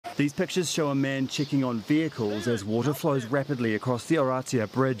These pictures show a man checking on vehicles as water flows rapidly across the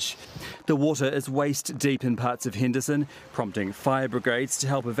Oratia Bridge. The water is waist deep in parts of Henderson, prompting fire brigades to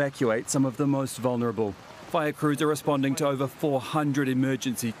help evacuate some of the most vulnerable. Fire crews are responding to over 400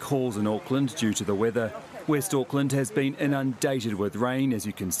 emergency calls in Auckland due to the weather. West Auckland has been inundated with rain, as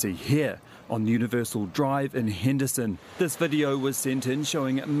you can see here on Universal Drive in Henderson. This video was sent in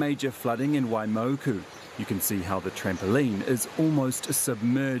showing major flooding in Waimoku. You can see how the trampoline is almost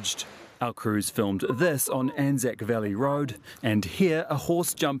submerged. Our crews filmed this on Anzac Valley Road, and here a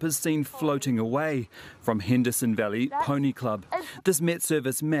horse jump is seen floating away from Henderson Valley Pony Club. This Met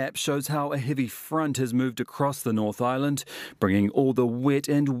Service map shows how a heavy front has moved across the North Island, bringing all the wet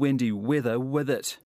and windy weather with it.